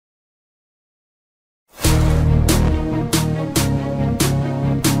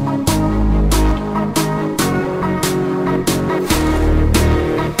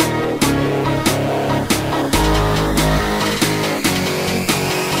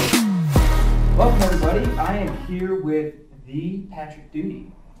Welcome everybody. I am here with the Patrick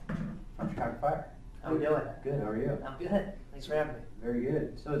Dooney from Chicago Fire. How are you doing? Good. How are you? I'm good. Thanks for having me. Very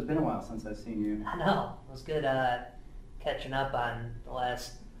good. So it's been a while since I've seen you. I know. It was good catching up on the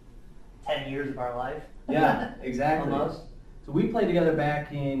last 10 years of our life. Yeah, exactly. Almost. So we played together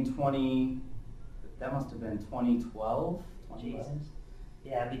back in that must have been 2012? Jesus.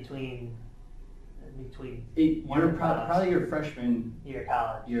 Yeah, between You're probably your freshman year of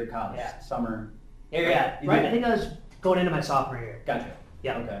college. Yeah. Summer. Yeah. Right. I think I was going into my sophomore year. Gotcha.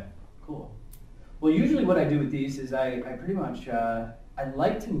 Yeah. Okay. Cool. Well, usually what I do with these is I pretty much I'd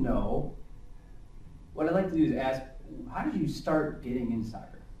like to know. What I'd like to do is ask, how did you start getting into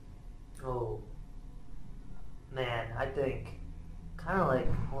soccer? Oh, man, I think kind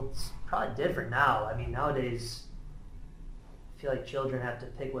of it's probably different now. I mean, nowadays, I feel like children have to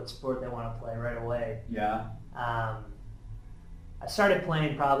pick what sport they want to play right away. Yeah. I started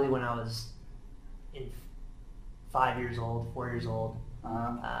playing probably when I was in 4 years old,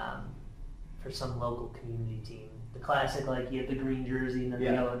 for some local community team. The classic, you have the green jersey and then the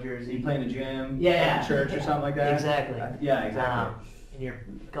yellow jersey. You play in the gym, at the church or something like that? Exactly. Yeah, exactly. And you're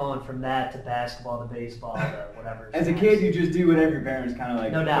going from that to basketball to baseball to whatever. As a kid, you just do whatever your parents kind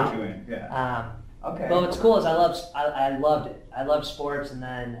of no doubt. put you in. Yeah. Okay. But what's cool is I loved it. I loved sports, and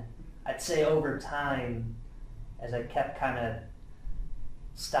then I'd say over time, as I kept kind of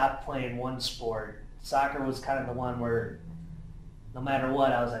stopped playing one sport, soccer was kind of the one where no matter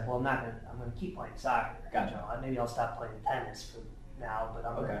what, I was like, well, I'm going to keep playing soccer. Gotcha. Maybe I'll stop playing tennis for now, but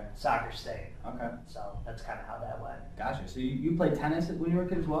I'm going to soccer staying. Okay. So that's kind of how that went. Gotcha. So you played tennis when you were a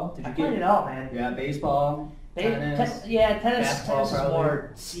kid as well? I played it all, man. Yeah, baseball, tennis. Tennis is probably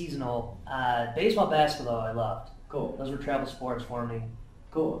more seasonal. Baseball, basketball, I loved. Cool. Those were travel sports for me.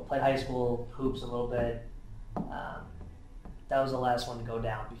 Cool. Played high school hoops a little bit. That was the last one to go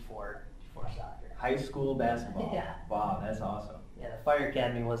down before soccer. High school basketball. Yeah. Wow, that's awesome. Yeah, the Fire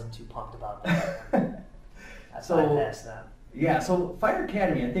Academy wasn't too pumped about that. That's So- why I passed them. Yeah, so Fire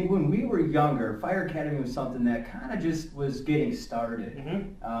Academy, I think when we were younger, Fire Academy was something that kind of just was getting started.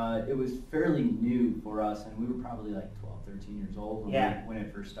 Mm-hmm. It was fairly new for us, and we were probably 12, 13 years old when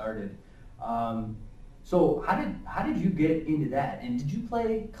it first started. So how did you get into that? And did you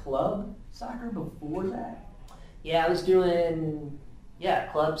play club soccer before that? Yeah, I was doing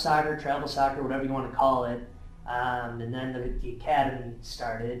club soccer, travel soccer, whatever you want to call it. And then the academy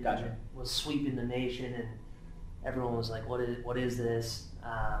started. Gotcha. Was sweeping the nation, and everyone was like, what is this?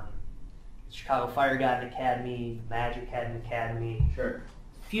 Chicago Fire got an academy, Magic had an academy. Sure.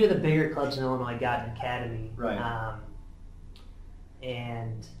 A few of the bigger clubs in Illinois got an academy. Right.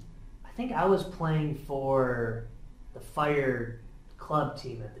 And I think I was playing for the Fire club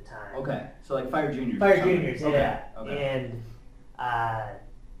team at the time. Okay, so Fire Juniors. Fire Juniors, okay. yeah. Okay. And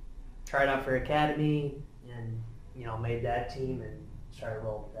tried out for academy, and made that team and started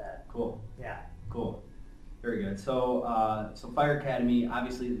rolling with that. Cool. Yeah. Cool. Very good. So, Fire Academy,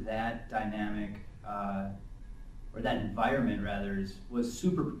 obviously that dynamic, or that environment rather, was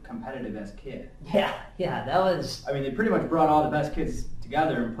super competitive as a kid. Yeah, that was. I mean, they pretty much brought all the best kids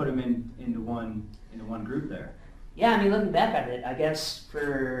together and put them into one group there. Yeah, I mean, looking back at it, I guess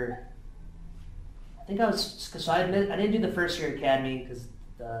I didn't do the first year academy because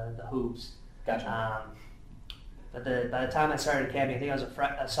the hoops. Gotcha. But by the time I started academy, I think I was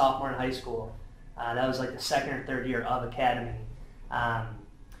a sophomore in high school. That was the second or third year of academy.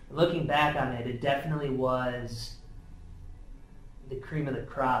 Looking back on it, it definitely was the cream of the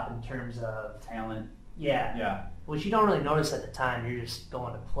crop in terms of talent. Yeah. Yeah. Which you don't really notice at the time. You're just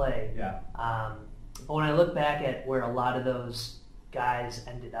going to play. Yeah. But when I look back at where a lot of those guys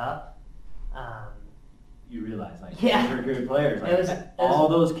ended up, you realize those are good players. All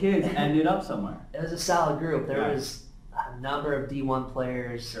those kids ended up somewhere. It was a solid group. There Yeah. was a number of D1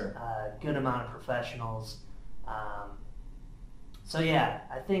 players, Sure. a good amount of professionals. I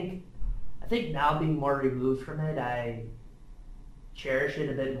think now being more removed from it, I cherish it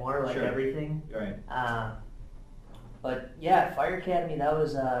a bit more, Sure. everything. Right. But yeah, Fire Academy, it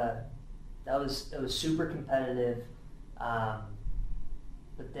was super competitive.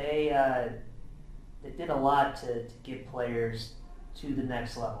 But they did a lot to get players to the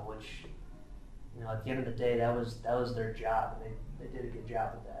next level, which at the end of the day, that was their job, and they did a good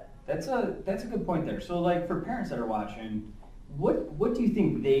job with that. That's a good point there. So for parents that are watching, what do you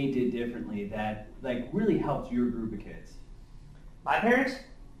think they did differently that really helped your group of kids? My parents?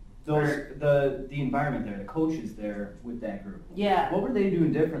 The environment there, the coaches there with that group. Yeah. What were they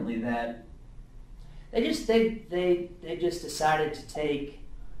doing differently that they just decided to take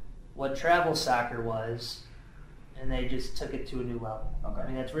what travel soccer was and they just took it to a new level. Okay. I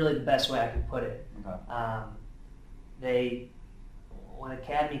mean, that's really the best way I can put it. Okay. When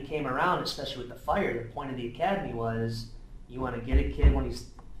academy came around, especially with the fire, the point of the academy was you want to get a kid when he's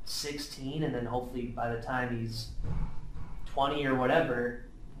 16, and then hopefully by the time he's 20 or whatever,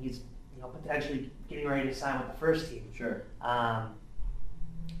 he's potentially getting ready to sign with the first team. Sure.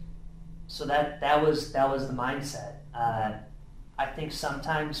 So that was the mindset. I think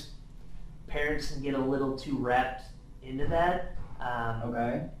sometimes parents can get a little too wrapped into that.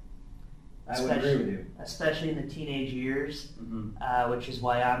 Okay. I would agree with you. Especially in the teenage years, which is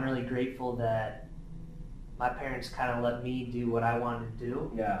why I'm really grateful that my parents kind of let me do what I wanted to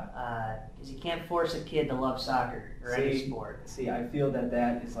do. Yeah. Because you can't force a kid to love soccer or any sport. See, I feel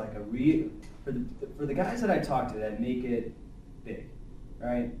that is like for the guys that I talk to that make it big,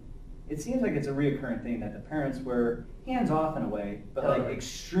 right? It seems like it's a reoccurring thing that the parents were hands off in a way, but like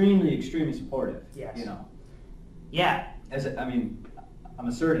extremely, extremely supportive. Yes. Yeah. I'm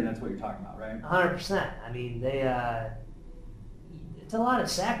asserting that's what you're talking about, right? 100%. I mean, it's a lot of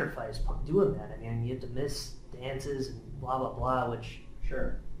sacrifice doing that. I mean, you have to miss dances and blah, blah, blah, which...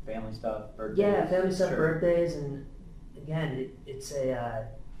 Sure. Family stuff, birthdays. Yeah, family stuff, birthdays, and again, it's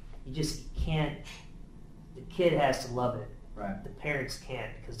you just can't, the kid has to love it. Right. The parents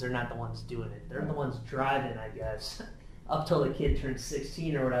can't because they're not the ones doing it. They're the ones driving, I guess, up till the kid turns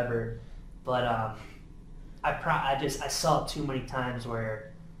 16 or whatever. But I saw it too many times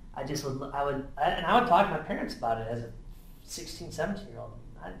where I would talk to my parents about it as a 16, 17-year-old.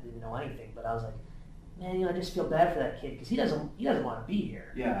 I didn't know anything, but I was like, man, I just feel bad for that kid because he doesn't want to be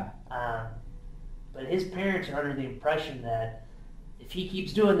here. Yeah. But his parents are under the impression that if he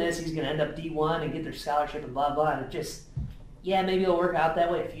keeps doing this, he's going to end up D1 and get their scholarship and blah, blah. And it just, maybe it'll work out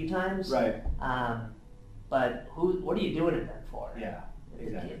that way a few times. Right. But what are you doing it then for? Yeah,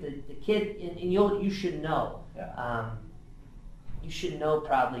 exactly. The kid, and you should know. Yeah. You should know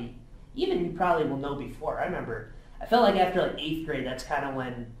probably, even you probably will know before. I remember, I felt like after like 8th grade, that's kind of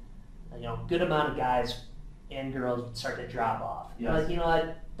when, good amount of guys and girls would start to drop off. Yes. Like,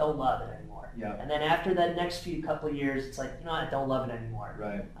 I don't love it anymore. Yeah. And then after that next couple of years, it's like, I don't love it anymore.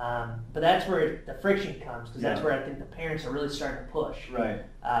 Right. But that's where the friction comes, because that's where I think the parents are really starting to push. Right.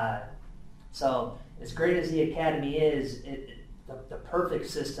 So as great as the academy is, the perfect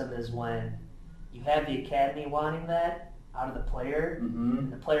system is when you have the academy wanting that out of the player,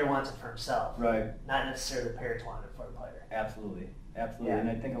 and the player wants it for himself. Right. Not necessarily the parents want it for the player. Absolutely. Absolutely. Yeah. And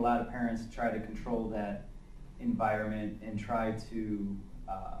I think a lot of parents try to control that environment and try to,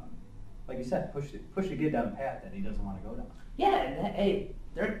 like you said, push the kid down a path that he doesn't want to go down. Yeah, and hey,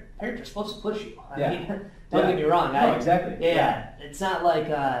 their parents are supposed to push you. I Yeah. mean, don't get me wrong. No, exactly. Yeah, it's not like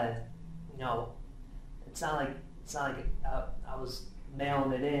it's not like I was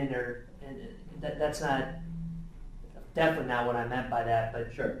mailing it in, or that's not definitely not what I meant by that.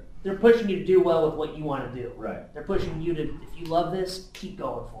 But Sure. they're pushing you to do well with what you want to do. Right. They're pushing you to, if you love this, keep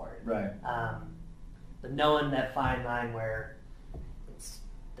going for it. Right. But knowing that fine line where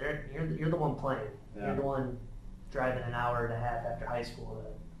you're the one playing. Yeah. You're the one driving an hour and a half after high school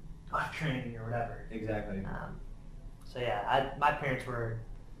to go to training or whatever. Exactly. So yeah, my parents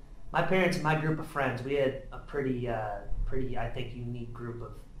and my group of friends, we had a pretty I think unique group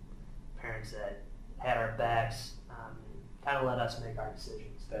of parents that had our backs, kind of let us make our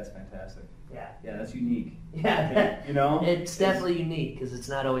decisions. That's fantastic. Yeah. Yeah, that's unique. Yeah. I think, it's definitely unique because it's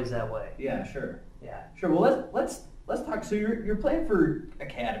not always that way. Yeah, sure. Yeah. Sure. Well, let's talk. So you're playing for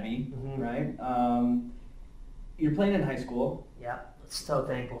academy, right? You're playing in high school. Yeah. So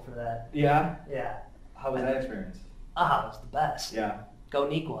thankful for that. Yeah. Yeah. How was that experience? It was the best. Yeah. Go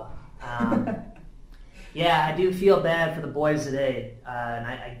Niqua. Yeah, I do feel bad for the boys today, and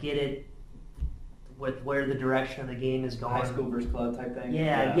I get it with where the direction of the game is going. High school versus club type thing.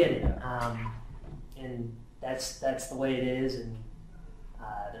 Yeah, I get it. Yeah. And that's the way it is. And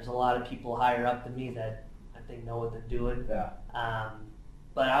there's a lot of people higher up than me that I think know what they're doing. Yeah.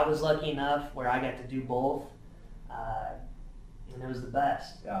 But I was lucky enough where I got to do both, and it was the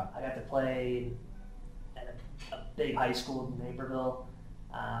best. Yeah. I got to play at a big high school in Naperville,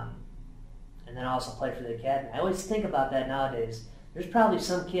 and then also play for the academy. I always think about that nowadays. There's probably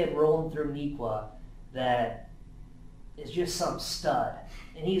some kid rolling through Niqua that is just some stud,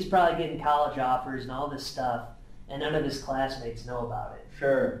 and he's probably getting college offers and all this stuff, and none of his classmates know about it.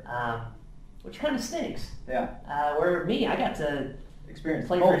 Sure. Which kind of stinks. Yeah. Where me, I got to Experience.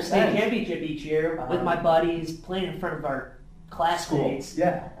 play for a state championship each year with my buddies, playing in front of our classmates. School.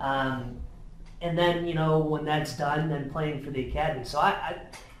 Yeah. And then, when that's done, then playing for the academy. So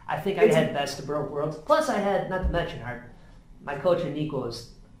I think I had best of both worlds. Plus I had, not to mention, my coach in Niqua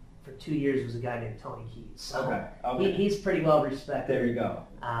was for 2 years was a guy named Tony Keys. So okay. he's pretty well respected. There you go.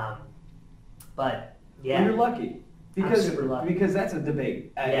 But yeah, well, you're lucky. Because, I'm super lucky. because that's a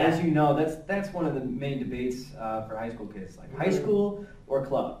debate. Yeah. As you know, that's one of the main debates for high school kids, like high school or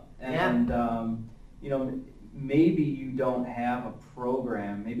club. And you know, maybe you don't have a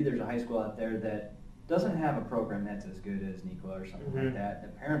program. Maybe there's a high school out there that doesn't have a program that's as good as Nicola or something like that. The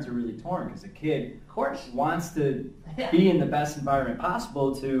parents are really torn because the kid, of course, wants to be in the best environment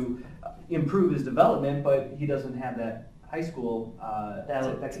possible to improve his development, but he doesn't have that high school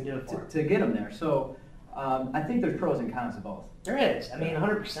that can do it for him. to get him there. So I think there's pros and cons of both. There is. I mean,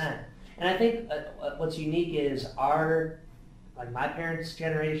 100%. And I think what's unique is like my parents'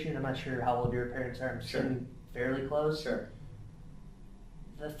 generation, I'm not sure how old your parents are, I'm assuming fairly close. Sure.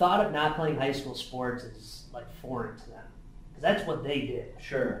 The thought of not playing high school sports is like foreign to them. Because that's what they did.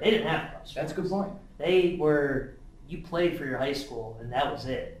 Sure. They didn't have club sports. That's a good point. You played for your high school and that was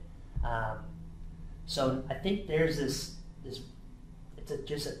it. So I think there's this it's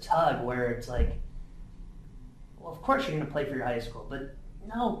just a tug where it's like, well, of course you're going to play for your high school, but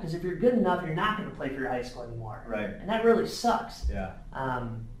no, because if you're good enough, you're not going to play for your high school anymore. Right. And that really sucks. Yeah.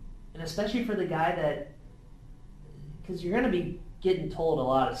 And especially for the guy that, because you're going to be getting told a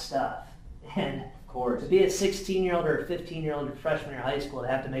lot of stuff. And of course, to be a 16-year-old or a 15-year-old freshman in high school to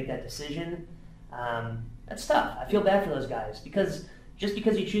have to make that decision, that's tough. I feel bad for those guys because just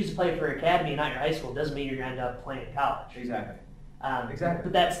because you choose to play for academy and not your high school doesn't mean you're going to end up playing in college. Exactly. Exactly.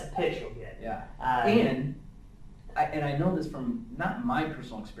 But that's the pitch you'll get. Yeah. And I know this from not my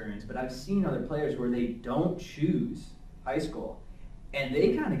personal experience, but I've seen other players where they don't choose high school, and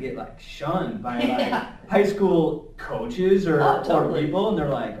they kind of get like shunned by like high school coaches or people, and they're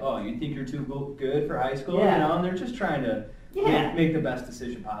like, "Oh, you think you're too good for high school?" Yeah. You know, and they're just trying to make the best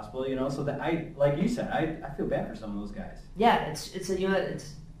decision possible. You know, so that like you said, I feel bad for some of those guys. Yeah, it's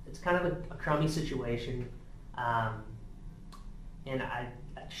kind of a crummy situation, and I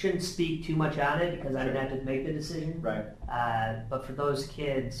shouldn't speak too much on it because I didn't have to make the decision. Right. But for those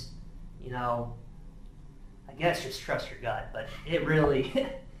kids, you know, I guess just trust your gut. But it really,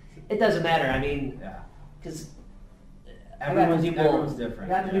 it doesn't matter. I mean, because everyone's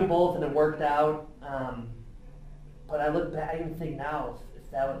different. I got to do both, and it worked out. But I look back, I even think now,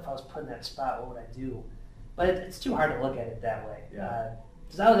 if I was put in that spot, what would I do? But it's too hard to look at it that way. Yeah.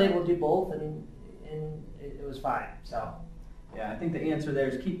 Because I was able to do both, and it was fine. So. Yeah, I think the answer there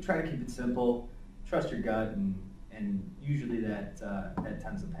is try to keep it simple, trust your gut, and usually that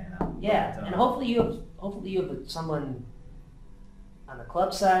tends to pan out. Yeah, but, and hopefully you have someone on the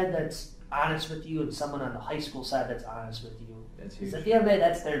club side that's honest with you, and someone on the high school side that's honest with you. That's huge. At the end of the day,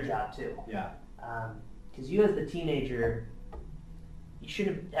 that's their job too. Yeah. Because you as the teenager, you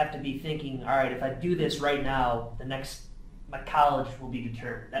shouldn't have to be thinking, all right, if I do this right now, my college will be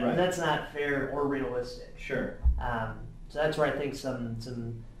determined. That's not fair or realistic. Sure. So that's where I think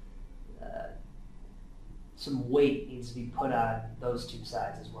some weight needs to be put on those two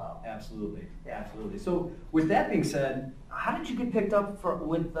sides as well. Absolutely, absolutely. So with that being said, how did you get picked up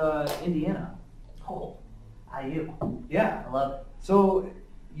with Indiana? Oh, IU. Yeah, I love it. So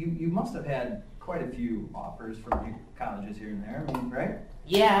you must have had quite a few offers from colleges here and there, I mean, right?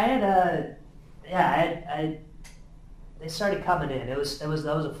 Yeah, they started coming in. That was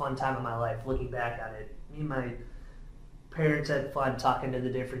a fun time of my life. Looking back on it, me and my parents had fun talking to the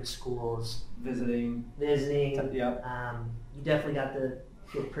different schools, visiting. Yep. You definitely got to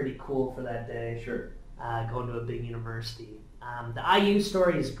feel pretty cool for that day. Sure. Going to a big university. The IU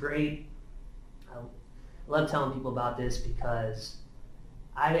story is great. I love telling people about this because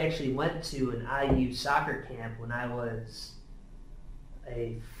I actually went to an IU soccer camp when I was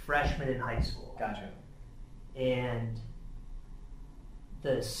a freshman in high school. Gotcha. And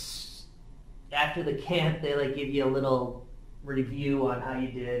after the camp, they give you a little review on how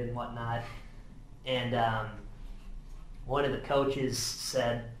you did and whatnot. And one of the coaches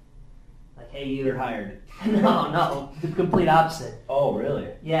said, "Hey, you're hired." No, the complete opposite. Oh, really?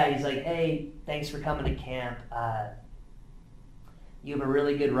 Yeah, he's like, "Hey, thanks for coming to camp. You have a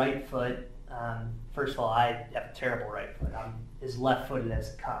really good right foot. First of all, I have a terrible right foot. I'm as left-footed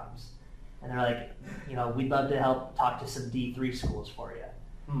as it comes." And they're like, "We'd love to help talk to some D3 schools for you."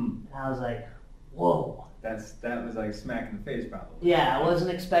 And I was like, whoa. That was like smack in the face, probably. Yeah, I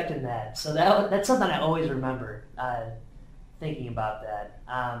wasn't expecting that. So that's something I always remember, thinking about that.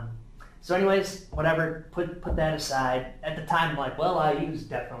 So anyways, whatever, put that aside. At the time, I'm like, well, IU's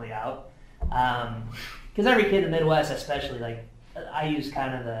definitely out. Because every kid in the Midwest, especially, IU's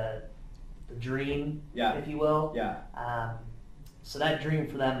kind of the dream, if you will. Yeah. So that dream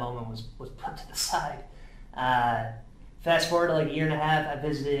for that moment was put to the side. fast forward to like a year and a half, I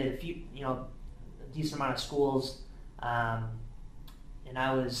visited a few, a decent amount of schools, and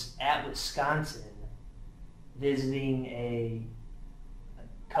I was at Wisconsin visiting a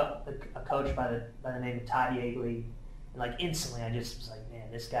coach by the name of Todd Yeagley, and like instantly I just was like,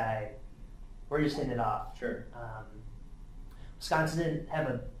 man, this guy, we're just hitting it off. Sure. Wisconsin didn't have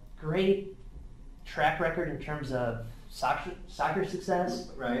a great track record in terms of soccer success.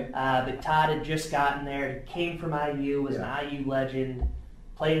 Right. But Todd had just gotten there. He came from IU, was an IU legend,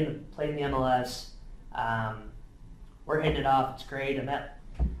 played in the MLS. We're hitting it off. It's great.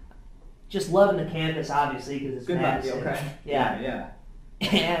 Just loving the campus, obviously, because it's good. massive. Okay. Yeah.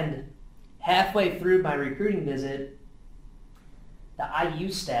 And halfway through my recruiting visit, the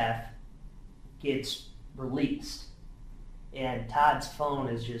IU staff gets released, and Todd's phone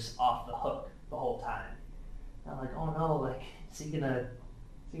is just off the hook the whole time. I'm like, oh no, like is he gonna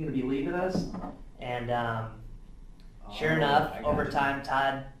be leaving us? And sure enough, over time,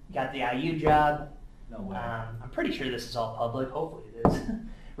 Todd got the IU job. No way. I'm pretty sure this is all public. Hopefully it is.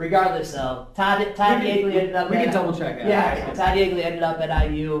 Regardless, though, Todd Yeagley ended up. We can double check that. Yeah, Todd Yeagley ended up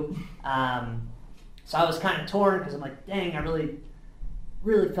at IU. So I was kind of torn because I'm like, dang, I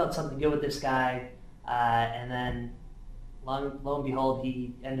really felt something good with this guy. And then, lo and behold,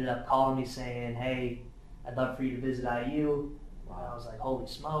 he ended up calling me saying, hey, I'd love for you to visit IU. Wow. I was like, holy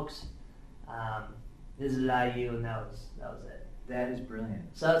smokes. Visited IU, and that was it. That is brilliant.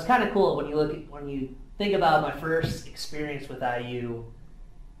 So it's kind of cool when you think about my first experience with IU,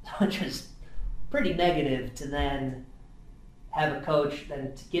 which was pretty negative, to then have a coach,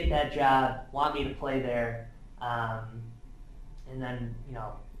 then to get that job, want me to play there, and then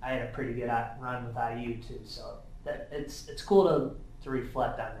I had a pretty good run with IU too. So it's cool to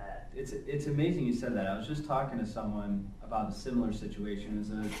reflect on that. It's amazing you said that. I was just talking to someone about a similar situation. It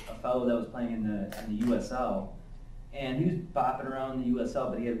was a fellow that was playing in the USL, and he was bopping around the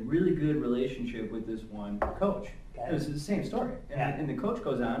USL, but he had a really good relationship with this one coach. Okay. It was the same story. And the coach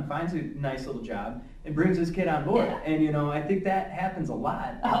goes on, finds a nice little job, and brings his kid on board. Yeah. And I think that happens a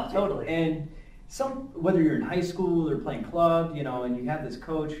lot. Oh, totally. And whether you're in high school or playing club, and you have this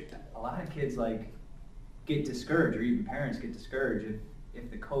coach, a lot of kids get discouraged, or even parents get discouraged if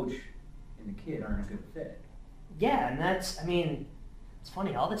the coach and the kid aren't a good fit. Yeah, and it's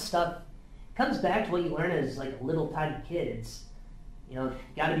funny, all this stuff comes back to what you learn as like a little tiny kid. It's, you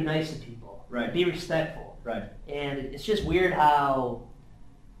got to be nice to people. Right. Be respectful. Right. And it's just weird how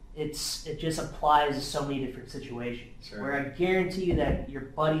it just applies to so many different situations. Sure. Where I guarantee you that your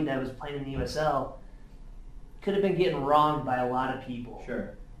buddy that was playing in the USL could have been getting wronged by a lot of people.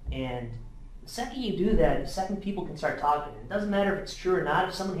 Sure. And the second you do that, the second people can start talking. It doesn't matter if it's true or not.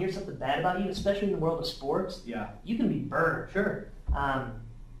 If someone hears something bad about you, especially in the world of sports, you can be burned. Sure.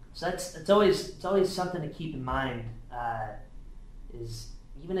 So it's always something to keep in mind. Is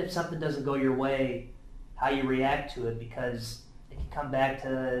even if something doesn't go your way, how you react to it, because it can come back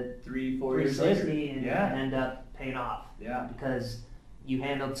to 3-4 years later and end up paying off. Yeah. Because you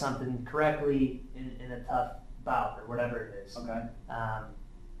handled something correctly in a tough bout or whatever it is. Okay.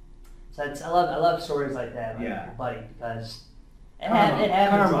 So I love stories like that with your buddy, because it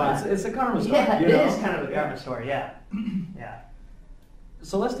happens. Karma. It's a karma story. Yeah, it is kind of a karma story. Yeah. Yeah.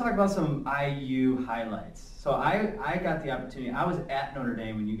 So let's talk about some IU highlights. So I got the opportunity. I was at Notre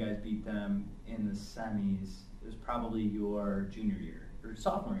Dame when you guys beat them in the semis. It was probably your junior year or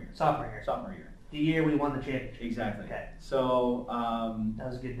sophomore year. Sophomore year. The year we won the championship. Exactly. Okay. So that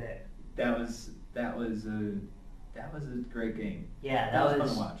was a good day. That was a great game. Yeah, that was fun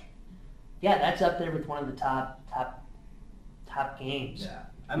to watch. Yeah, that's up there with one of the top games. Yeah,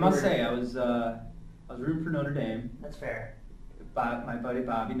 I must say I was rooting for Notre Dame. That's fair. My buddy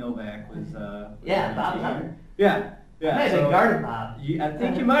Bobby Novak was. Bob Hunter. Yeah. I might have been guarding Bob. I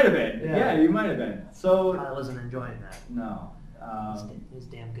think you might have been. Yeah, you might have been. So I wasn't enjoying that. No. He's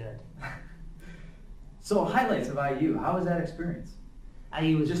damn good. So highlights of IU. How was that experience?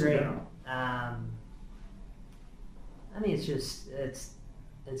 IU was just great. In general.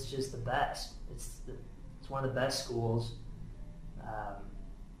 It's just the best. It's one of the best schools.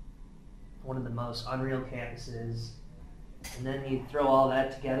 One of the most unreal campuses. And then you throw all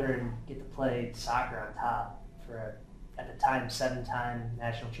that together and get to play soccer on top for at the time 7-time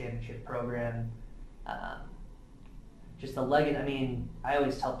national championship program. Just the legacy. I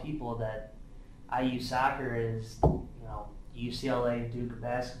always tell people that IU soccer is, UCLA and Duke of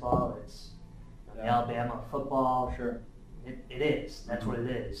basketball. It's Alabama football. Sure. It is. That's what it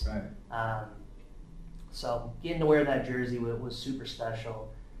is. Right. So getting to wear that jersey was super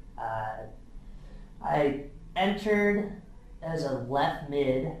special. I entered as a left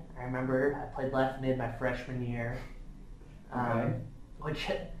mid. I remember I played left mid my freshman year. Okay. Which,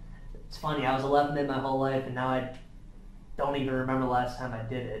 it's funny, I was a left mid my whole life, and now I don't even remember the last time I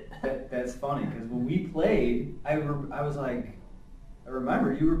did it. That's funny, because when we played, I was like, I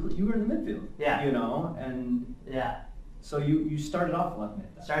remember you were in the midfield. Yeah. You know, and Yeah. so you started off left mid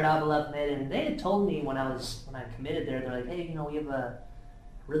then. Started off a left mid, and they had told me when I committed there, they're like, hey, you know, we have a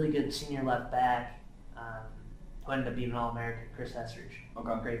really good senior left back who ended up being an All-American, Chris Estridge.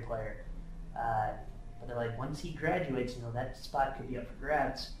 Okay. Great player. But they're like, once he graduates, you know, that spot could be up for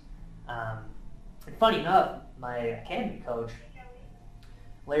grabs. And funny enough, my academy coach,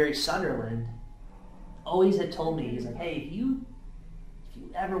 Larry Sunderland, always had told me, he's like, hey, if you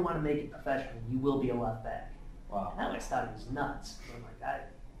ever want to make it professional, you will be a left back. Wow. And I always thought he was nuts. I'm like,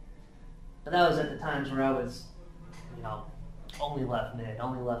 but that was at the times where I was, you know, only left mid,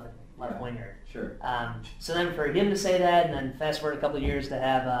 only left winger. Sure. So then for him to say that, and then fast forward a couple of years to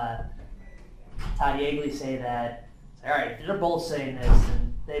have Todd Yeagley say that, it's like, all right, if they're both saying this,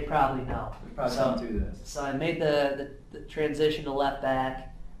 then they probably know. We probably don't do this. So I made the transition to left back.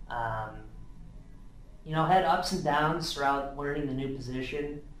 You know, had ups and downs throughout learning the new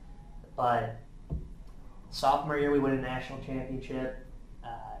position, but sophomore year we won a national championship.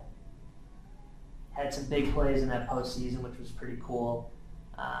 Had some big plays in that postseason, which was pretty cool.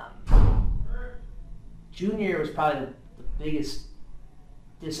 Junior year was probably the biggest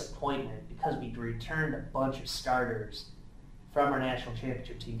disappointment because we returned a bunch of starters from our national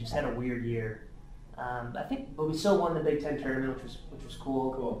championship team. Just had a weird year. I think, but we still won the Big Ten tournament, which was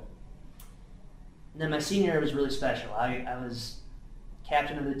cool. Cool. And then my senior year was really special. I was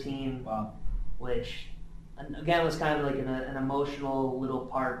captain of the team, Wow. which again was kind of like an emotional little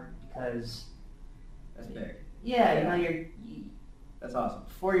part because That's big. yeah, you know That's awesome.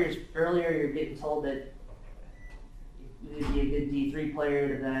 4 years earlier you're getting told that you'd be a good D3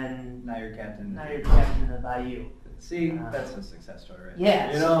 player, to then Now you're captain. now you're captain of IU. See, that's a success story, right?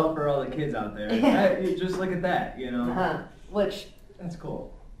 Yeah. You know, for all the kids out there, Yeah. you just look at that. You know. Which That's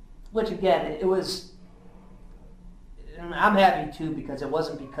cool. again, it was. And I'm happy too because it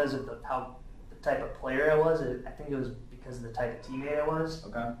wasn't because of the type of player I was. I think it was because of the type of teammate I was.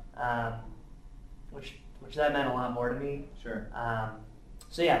 Okay. Which that meant a lot more to me. Sure.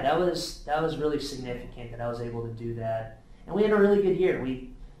 So yeah, that was really significant that I was able to do that, and we had a really good year. I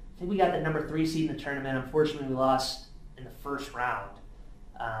think we got the number 3 seed in the tournament. Unfortunately, we lost in the first round.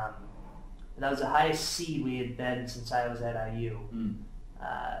 But that was the highest seed we had been since I was at IU.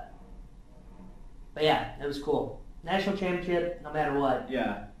 But yeah, it was cool. National championship, no matter what.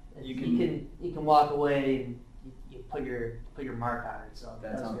 Yeah. You can walk away and you put your mark on it. So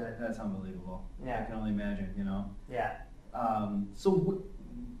That's was good. That's unbelievable. Yeah. I can only imagine. You know. Yeah. Let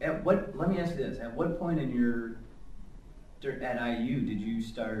me ask you this: at what point in at IU did you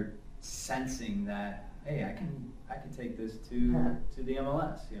start sensing that, hey, I can take this to the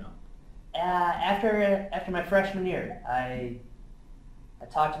MLS? You know. After my freshman year, I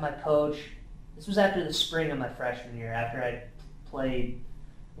talked to my coach. This was after the spring of my freshman year, after I played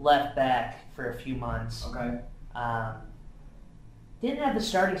left back for a few months. Okay. Didn't have the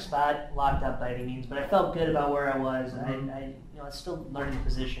starting spot locked up by any means, but I felt good about where I was. Mm-hmm. I was still learning the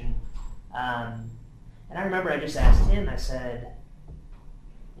position. And I remember I just asked him, I said,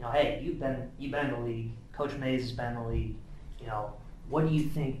 you know, hey, you've been in the league. Coach Mays has been in the league. You know, what do you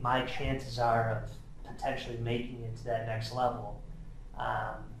think my chances are of potentially making it to that next level?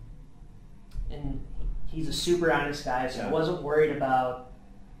 And he's a super honest guy, so I wasn't worried about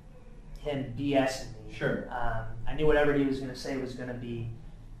him BSing me. Sure. I knew whatever he was going to say was going to be,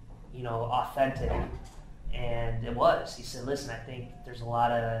 you know, authentic, and it was. He said, listen, I think there's a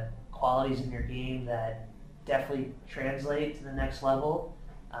lot of qualities in your game that definitely translate to the next level.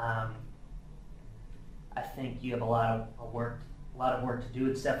 I think you have a lot of work to do.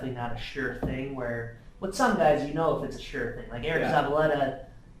 It's definitely not a sure thing, where with some guys, you know if it's a sure thing. Like Eric Zavaleta,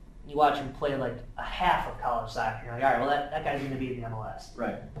 you watch him play like a half of college soccer, you're like, all right, well, that guy's going to be in the MLS.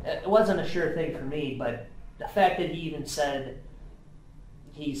 Right. It wasn't a sure thing for me, but the fact that he even said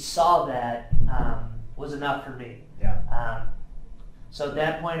he saw that was enough for me. Yeah. So at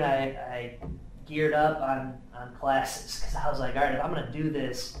that point, I geared up on classes because I was like, all right, if I'm going to do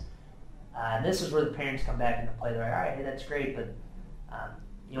this, and this is where the parents come back into play. They're like, all right, hey, that's great, but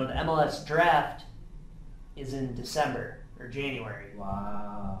you know, the MLS draft is in December or January.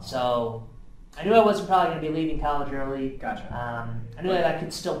 Wow. So I knew I wasn't probably going to be leaving college early. Gotcha. I knew that I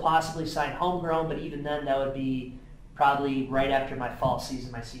could still possibly sign homegrown, but even then, that would be probably right after my fall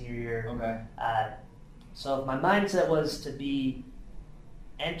season, my senior year. Okay. So if my mindset was to be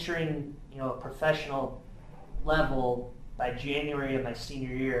entering, you know, a professional level by January of my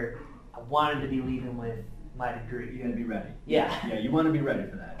senior year, I wanted to be leaving with my degree. You got to be ready. Yeah. Yeah, you want to be ready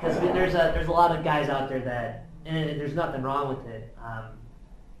for that. Because there's a lot of guys out there that, and there's nothing wrong with it,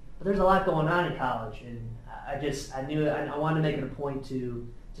 but there's a lot going on in college, and I wanted to make it a point to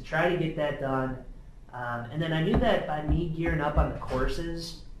try to get that done, and then I knew that by me gearing up on the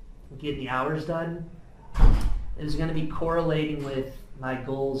courses, getting the hours done, it was going to be correlating with my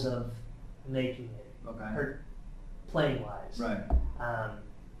goals of making it, or playing wise. Right.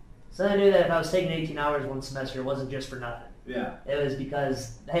 So I knew that if I was taking 18 hours one semester, it wasn't just for nothing. Yeah. It was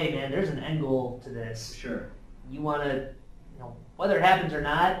because, hey man, there's an end goal to this. Sure. You want to, whether it happens or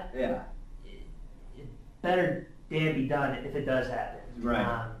not, yeah, it better damn be done if it does happen.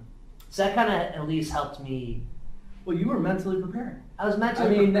 Right. So that kind of at least helped me. Well, you were mentally preparing. I was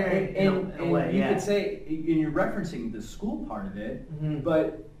mentally preparing in a way, you could say, and you're referencing the school part of it,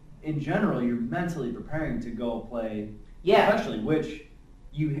 but in general, you're mentally preparing to go play professionally, which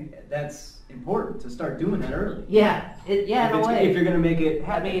that's important to start doing that early. Yeah, in a way. If you're going to make it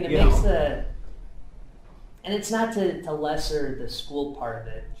happen. I mean, it makes and it's not to lesser the school part of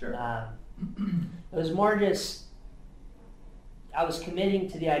it. Sure. It was more just, I was committing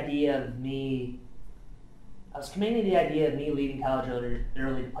to the idea of me leaving college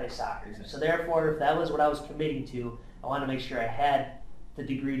early to play soccer. Exactly. So therefore, if that was what I was committing to, I wanted to make sure I had the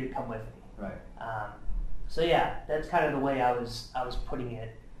degree to come with me. Right. So yeah, that's kind of the way I was putting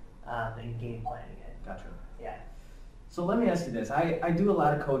it and game planning it. Gotcha. Yeah. So let me ask you this. I do a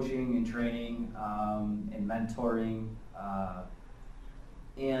lot of coaching and training and mentoring.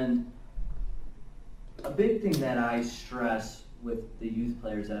 And a big thing that I stress with the youth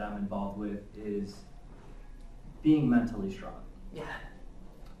players that I'm involved with is being mentally strong. Yeah.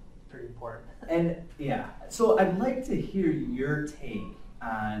 Pretty important. And yeah, so I'd like to hear your take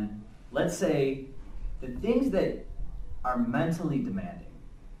on, let's say, the things that are mentally demanding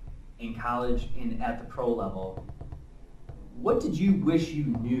in college and at the pro level. What did you wish you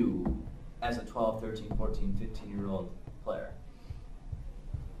knew as a 12, 13, 14, 15-year-old player?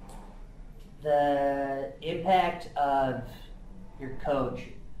 The impact of your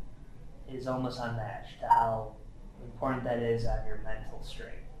coach is almost unmatched to how important that is on your mental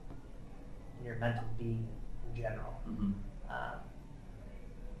strength and your mental being in general. Mm-hmm.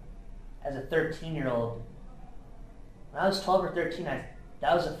 As a 13-year-old, when I was 12 or 13, that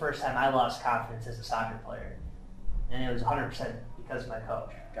was the first time I lost confidence as a soccer player. And it was 100% because of my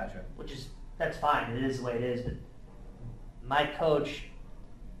coach. Gotcha. That's fine. It is the way it is. But my coach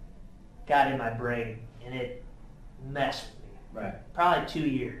got in my brain, and it messed with me. Right. Probably 2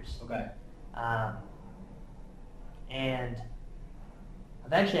 years. Okay. And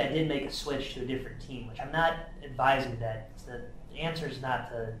eventually I did make a switch to a different team, which I'm not advising that. The answer is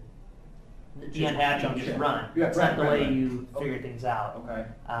not to be unhappy and just run. Yeah, it's not the way you figure things out. Okay.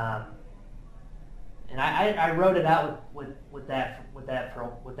 And I wrote it out with that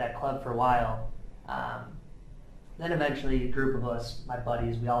club for a while. Then eventually a group of us, my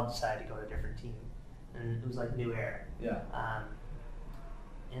buddies, we all decided to go to a different team, and it was like new era. Yeah.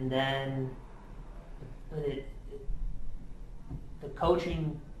 And then the coach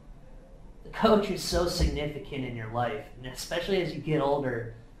is so significant in your life, and especially as you get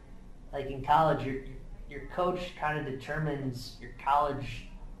older. Like in college, your coach kind of determines your college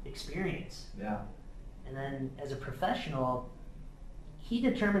experience. Yeah. And then as a professional, he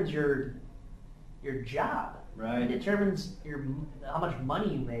determines your job. Right. He determines how much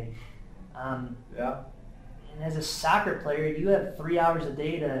money you make. Yeah. And as a soccer player, you have 3 hours a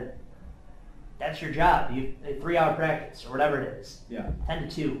day that's your job. You have a 3-hour practice or whatever it is. Yeah. 10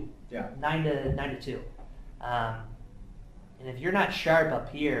 to 2. Yeah. 9 to 2. And if you're not sharp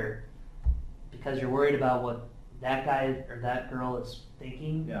up here because you're worried about what that guy or that girl is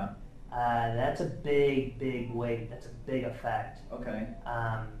thinking, yeah. That's a big, big weight. That's a big effect. Okay.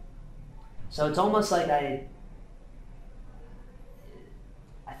 So it's almost like I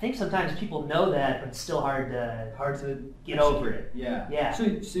think sometimes people know that, but it's still hard to get over it. Yeah. Yeah. So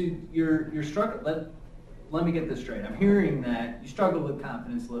you're struggling. Let me get this straight. I'm hearing that you struggled with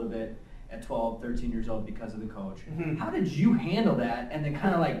confidence a little bit at 12, 13 years old because of the coach. Mm-hmm. How did you handle that and then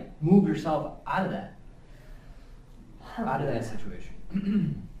kind of like move yourself out of that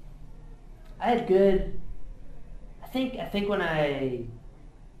situation? I had good. I think when I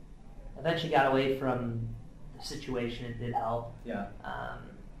eventually got away from the situation, it did help. Yeah.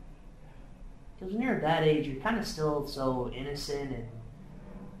 Because when you're at that age, you're kind of still so innocent,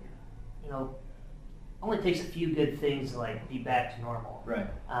 and only takes a few good things to like be back to normal. Right.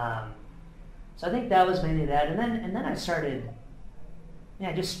 So I think that was mainly that, and then I started. Yeah,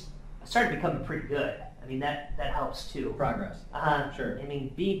 I started becoming pretty good. I mean, that helps too. Progress. Sure. I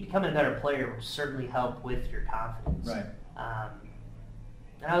mean, becoming a better player will certainly help with your confidence. Right.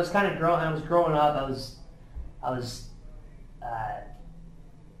 And I was kind of growing up. I was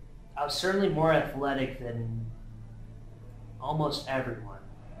certainly more athletic than almost everyone,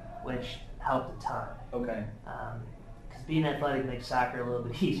 which helped a ton. Okay. Because being athletic makes soccer a little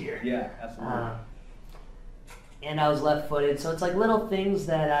bit easier. Yeah, absolutely. And I was left-footed, so it's like little things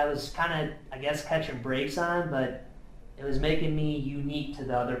that I was kind of, I guess, catching breaks on, but it was making me unique to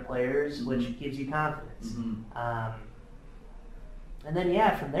the other players, which gives you confidence. Mm-hmm. And then,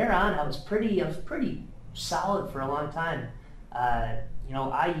 yeah, from there on, I was pretty solid for a long time.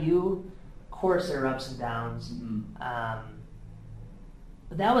 IU, of course, there were ups and downs,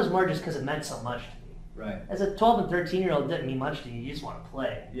 but that was more just because it meant so much to me. Right. As a 12 and 13-year-old, it didn't mean much to you. You just want to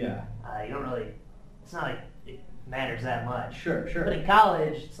play. Yeah. You don't really. It's not like it matters that much. Sure. But in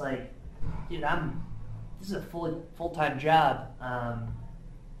college, it's like, dude, this is a full-time job. I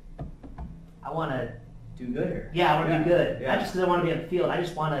want to do good here. Yeah, I want to do good. Yeah. Not just because I want to be on the field. I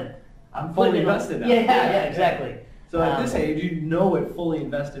just want to. I'm fully invested now. Yeah, exactly. So at this age, you know what fully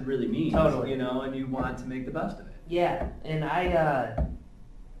invested really means. Totally. And you want to make the best of it. Yeah, and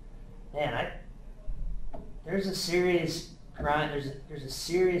there's a serious grind. There's a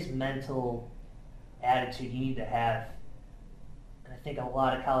serious mental attitude you need to have, and I think a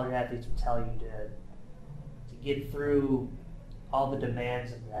lot of college athletes will tell you to get through all the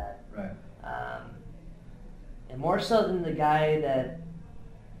demands of that. Right. And more so than the guy that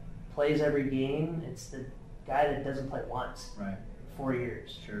plays every game, it's the guy that doesn't play once. Right. 4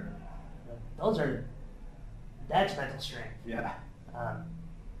 years. Sure. That's mental strength. Yeah.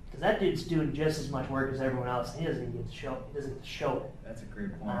 Because that dude's doing just as much work as everyone else, and he doesn't even get to show. He doesn't get to show it. That's a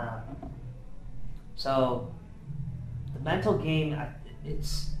great point. So the mental game,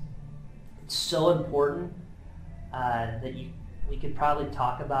 it's so important that we could probably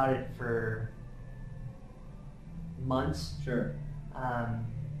talk about it for months. Sure.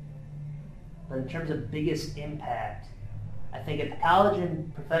 But in terms of biggest impact, I think at the college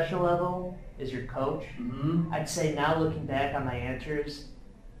and professional level is your coach. Mm-hmm. I'd say now looking back on my answers,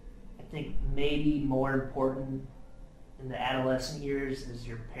 I think maybe more important in the adolescent years is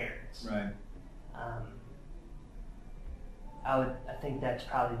your parents. Right. I think that's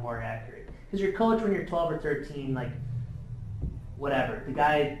probably more accurate. Because your coach when you're 12 or 13, like, whatever. The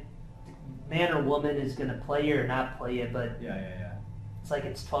guy, man or woman, is going to play you or not play you, but Yeah. it's like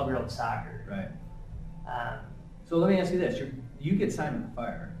it's 12-year-old soccer. Right. So let me ask you this. You get signed with the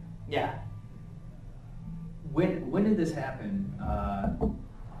Fire. Yeah. When did this happen?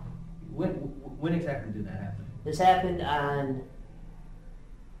 When exactly did that happen? This happened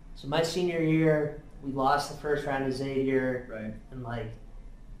so my senior year, we lost the first round to Xavier. Right. In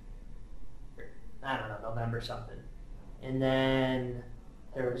I don't know, November something. And then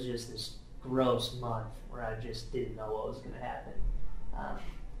there was just this gross month where I just didn't know what was going to happen.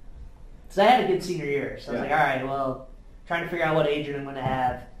 So I had a good senior year. So I was like, all right, well, trying to figure out what agent I'm going to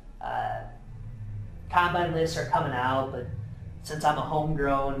have. Combine lists are coming out, but since I'm a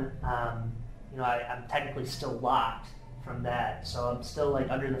homegrown, I'm technically still locked from that. So I'm still like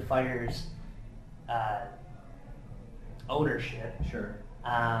under the Fire's ownership. Sure.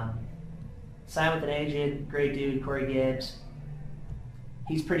 Signed with an agent, great dude, Corey Gibbs.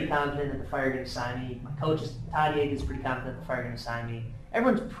 He's pretty confident that the Fire are going to sign me. My coach, Todd Yates, is pretty confident that the Fire are going to sign me.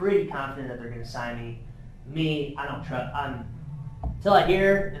 Everyone's pretty confident that they're going to sign me. Me, I don't trust. Until I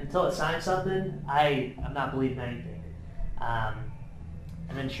hear, until it signs something, I'm not believing anything.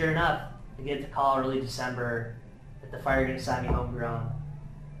 And then sure enough, I get the call early December that the Fire are going to sign me homegrown.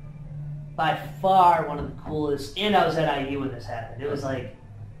 By far one of the coolest, and I was at IU when this happened. It was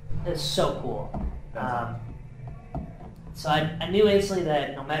so cool. So I knew instantly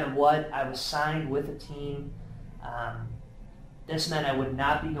that no matter what, I was signed with a team. This meant I would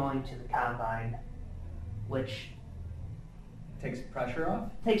not be going to the Combine, which takes pressure off?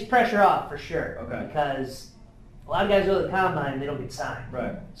 Takes pressure off for sure. Okay. Because a lot of guys go to the Combine and they don't get signed.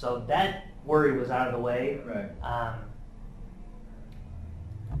 Right. So that worry was out of the way. Right.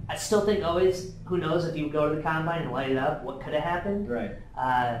 I still think always, who knows if you go to the Combine and light it up, what could have happened. Right.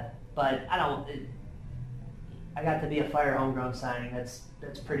 But I don't. I got to be a Fire homegrown signing. That's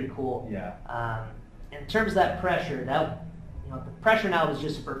pretty cool. Yeah. In terms of that pressure, the pressure now was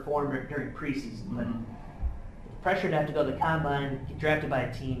just to perform during preseason, but the pressure to have to go to the Combine, get drafted by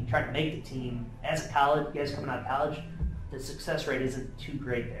a team, try to make the team as a college, guys coming out of college, the success rate isn't too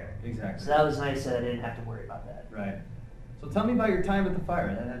great there. Exactly. So that was nice that I didn't have to worry about that. Right. So tell me about your time at the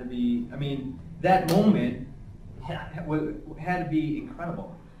Fire. That had to be, that moment had to be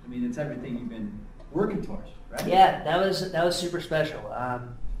incredible. It's everything you've been working towards, right? Yeah, that was super special.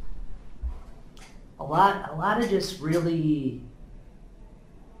 A lot of just really.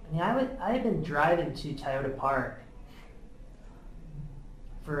 I mean, I had been driving to Toyota Park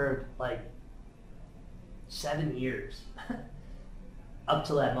for like 7 years up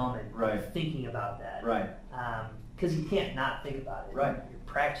to that moment, right? Thinking about that, right? Because you can't not think about it, right? You're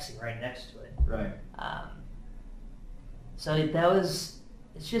practicing right next to it, right? So that was.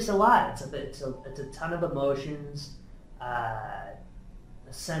 It's just a lot. It's a ton of emotions. A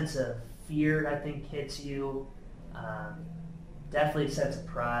sense of fear, I think, hits you. Definitely a sense of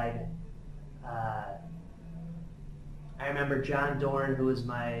pride. I remember John Dorn, who was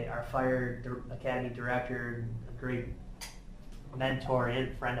our fire academy director, a great mentor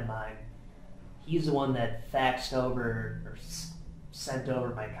and friend of mine. He's the one that faxed over or sent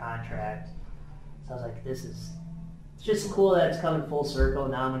over my contract. So I was like, it's just cool that it's coming full circle.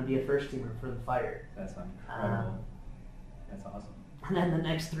 Now I'm going to be a first teamer for the fire. That's incredible. That's awesome. And then the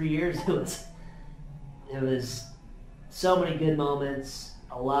next 3 years, it was so many good moments,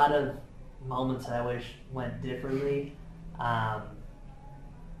 a lot of moments that I wish went differently.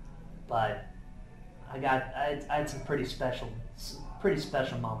 But I had some pretty special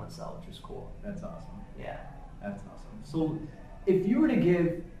moments though, which was cool. That's awesome. Yeah. That's awesome. So if you were to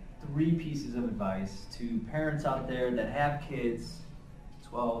give 3 pieces of advice to parents out there that have kids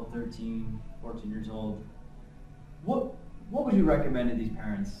 12, 13, 14 years old, what would you recommend to these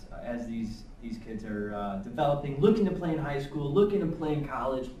parents as these kids are developing, looking to play in high school, looking to play in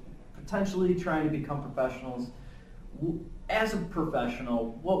college, potentially trying to become professionals? As a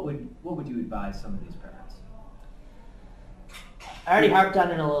professional, what would you advise some of these parents? I already harped on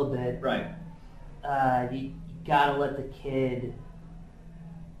it a little bit. Right. You gotta let the kid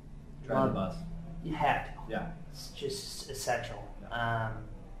drive the bus. You have to. Yeah. It's just essential. Yeah.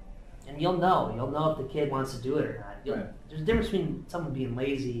 And you'll know if the kid wants to do it or not. Right. There's a difference between someone being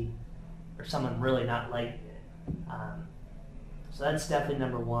lazy or someone really not liking it. So that's definitely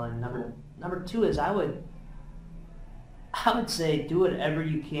number one. Number two is I would say do whatever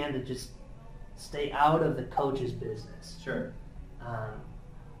you can to just stay out of the coach's business. Sure.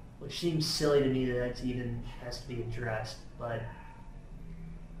 Which seems silly to me that even has to be addressed, but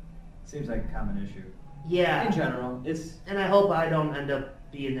seems like a common issue. Yeah. In general, and I hope I don't end up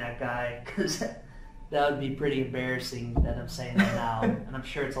being that guy, because that would be pretty embarrassing that I'm saying that now, and I'm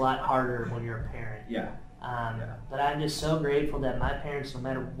sure it's a lot harder when you're a parent. Yeah. But I'm just so grateful that my parents, no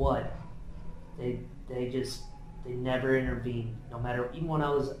matter what, they never intervened. No matter, even when I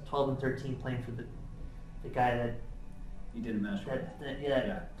was 12 and 13 playing for the guy that you didn't mess with.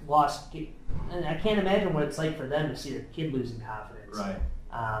 That lost. And I can't imagine what it's like for them to see their kid losing confidence. Right.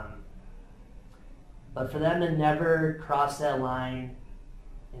 But for them to never cross that line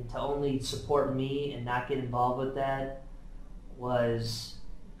and to only support me and not get involved with that was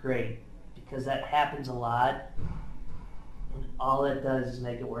great, because that happens a lot, and all it does is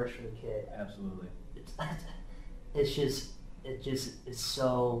make it worse for the kid. Absolutely. It just is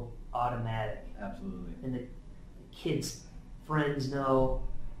so automatic. Absolutely. And the kid's friends know,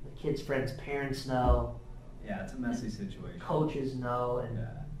 the kid's friends' parents know. Yeah, it's a messy situation. Coaches know, and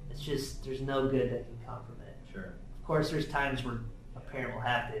it's just, there's no good that can come from it. Sure. Of course, there's times where a parent will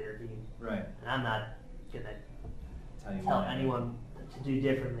have to intervene. Right. And I'm not going to tell anyone to do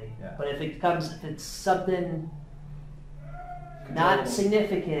differently. Yeah. But if it's something not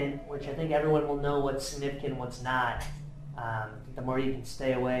significant, which I think everyone will know what's significant and what's not, the more you can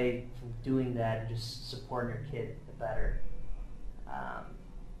stay away from doing that and just supporting your kid, the better.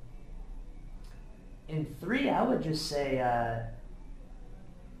 In 3, I would just say, I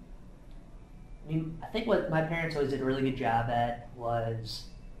think what my parents always did a really good job at was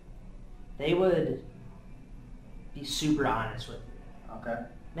they would be super honest with me. Okay.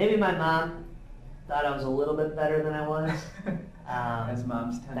 Maybe my mom thought I was a little bit better than I was. As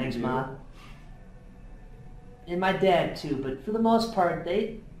moms tend to do. Thanks, Mom. And my dad too, but for the most part,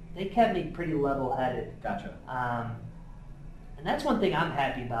 they kept me pretty level-headed. Gotcha. And that's one thing I'm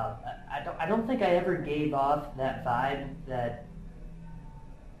happy about. I don't think I ever gave off that vibe that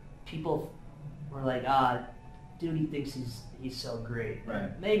people were like, dude, he thinks he's so great.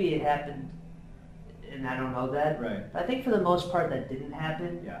 Right. Maybe it happened, and I don't know that. Right. But I think for the most part that didn't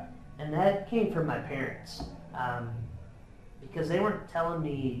happen. Yeah. And that came from my parents. Because they weren't telling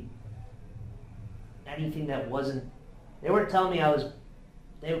me anything that wasn't, they weren't telling me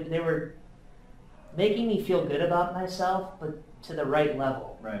they were making me feel good about myself, but to the right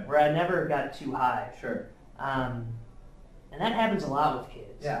level. Right. Where I never got too high. Sure. And that happens a lot with kids.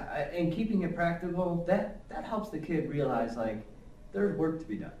 Yeah, and keeping it practical, that helps the kid realize, like, there's work to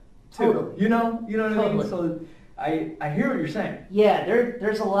be done. too. Totally. You know what I mean? Totally. So I hear what you're saying. Yeah,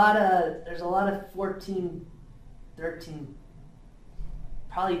 there's a lot of 14, 13,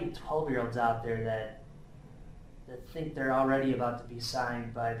 probably even 12-year-olds out there that think they're already about to be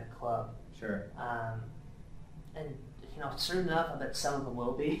signed by the club. Sure. And soon enough, I bet some of them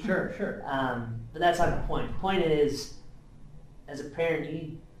will be. Sure. But that's not the point. The point is, as a parent,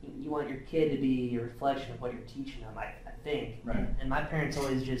 you want your kid to be a reflection of what you're teaching them. I think. Right. And my parents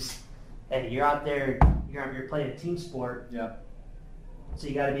always just, hey, you're out there, you're playing a team sport. Yeah. So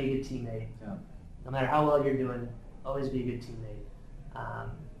you got to be a good teammate. Yeah. No matter how well you're doing, always be a good teammate.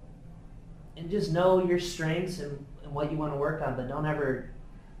 And just know your strengths and what you want to work on, but don't ever,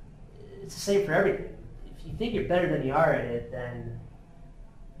 it's the same for everything. If you think you're better than you are at it, then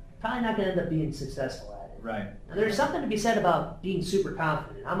you're probably not going to end up being successful at it. Right. Now, there's something to be said about being super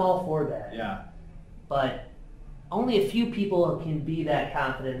confident. I'm all for that. Yeah. But only a few people can be that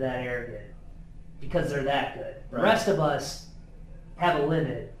confident, that arrogant, because they're that good. The Right. rest of us have a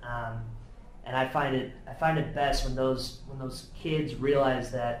limit, and I find it best when those kids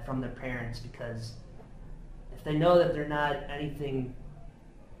realize that from their parents, because if they know that they're not anything,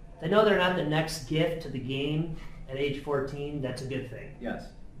 they know they're not the next gift to the game at age 14. That's a good thing, Yes.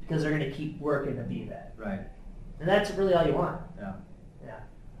 because they're going to keep working to be that, Right. and that's really all you want. Yeah. Yeah.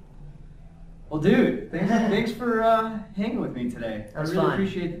 Well, dude, thanks for hanging with me today. That was I really fun.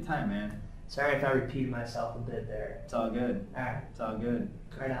 appreciate the time, man. Sorry if I repeated myself a bit there. It's all good. All right, It's all good.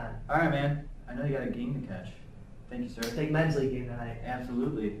 right on. All right, man. I know you got a game to catch. Thank you, sir. Big men's league game tonight.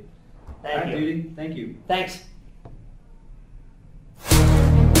 Absolutely. Thank all right, you. dude. Thank you. Thanks.